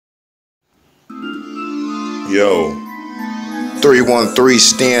Yo, 313,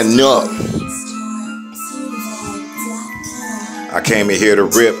 stand up. I came in here to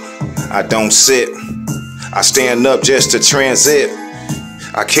rip. I don't sit. I stand up just to transit.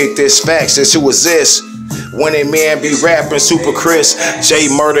 I kick this facts, this who is this. Winninman be rapping, Super Chris, J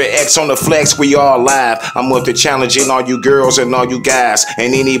Murder X on the flex, we all live. I'm with the challenging all you girls and all you guys,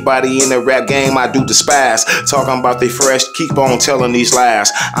 and anybody in the rap game I do despise. Talking about they fresh, keep on telling these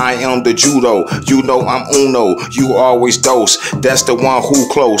lies. I am the judo, you know I'm uno, you always dose. That's the one who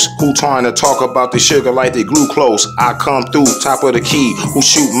close, who trying to talk about the sugar like they glucose. I come through, top of the key, who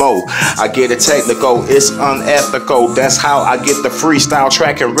shoot mo. I get it technical, it's unethical. That's how I get the freestyle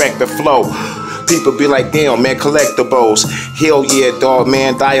track and wreck the flow. People be like, damn, man, collectibles. Hell yeah, dog,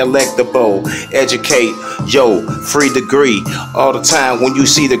 man, dialectable. Educate, yo, free degree. All the time when you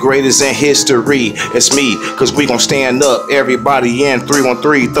see the greatest in history, it's me, cause we gon' stand up. Everybody in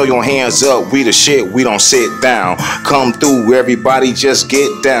 313, throw your hands up. We the shit, we don't sit down. Come through, everybody just get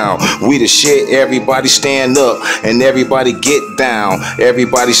down. We the shit, everybody stand up. And everybody get down.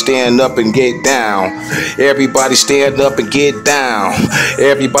 Everybody stand up and get down. Everybody stand up and get down.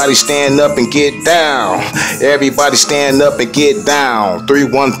 Everybody stand up and get down. Everybody stand up and get down.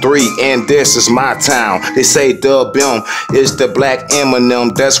 313, and this is my town. They say Dub M is the black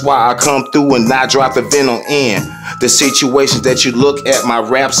Eminem. That's why I come through and I drop the venom in. The situations that you look at my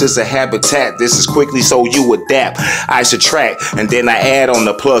raps is a habitat. This is quickly so you adapt. I subtract and then I add on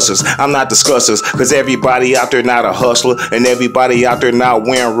the pluses. I'm not discussers, cause everybody out there not a hustler, and everybody out there not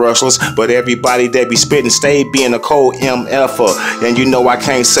wearing rustlers. But everybody that be spitting stay being a cold MFer. And you know I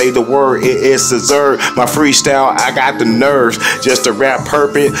can't say the word, it is deserved. My freestyle, I got the nerves just to rap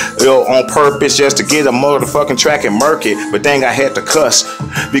on purpose, just to get a motherfucking track and murk it. But dang, I had to cuss,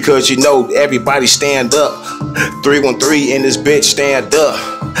 because you know everybody stand up. 313 in this bitch, stand up.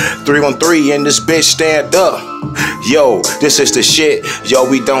 313 in this bitch, stand up. Yo, this is the shit. Yo,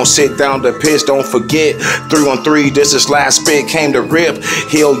 we don't sit down to piss, don't forget. 313, this is last spit, came to rip.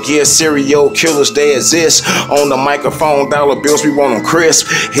 Hell yeah, serial killers, they exist. On the microphone, dollar bills, we want them crisp.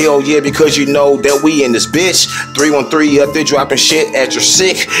 Hell yeah, because you know that we in this bitch. 313 up there dropping shit at your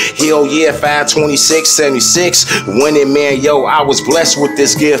sick. Hell yeah, 52676. Winninman, yo, I was blessed with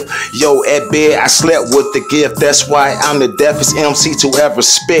this gift. Yo, at bed, I slept with the gift. That's why I'm the deafest MC to ever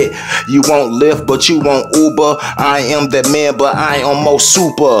spit. You won't lift, but you won't Uber. I am that man, but I am more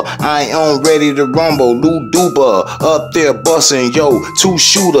super. I am ready to rumble. Lou Duba up there busting. Yo, two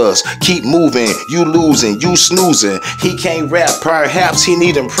shooters. Keep moving. You losing. You snoozing. He can't rap. Perhaps he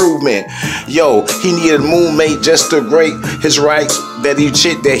need improvement. Yo, he need a moonmate just to break his rights. That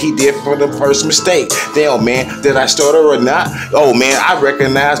shit that he did for the first mistake. Damn, man, did I stutter or not? Oh man, I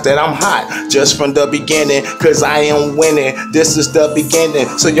recognize that I'm hot just from the beginning, cause I am winning. This is the beginning,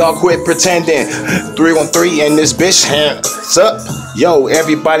 so y'all quit pretending. 313 and this bitch, hands up. Yo,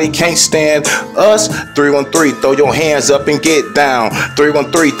 everybody can't stand us. 313, throw your hands up and get down.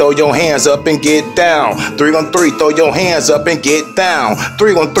 313, throw your hands up and get down. 313, throw your hands up and get down.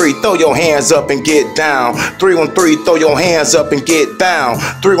 313, throw your hands up and get down. 313, throw your hands up and get down.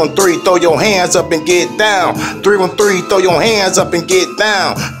 313, throw your hands up and get down. 313, throw your hands up and get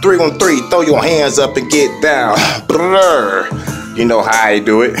down. 313, throw your hands up and get down. Brr. You know how I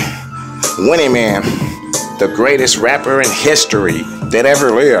do it. Winninman, the greatest rapper in history that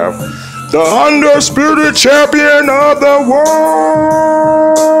ever lived. The undisputed champion of the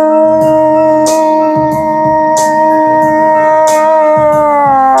world.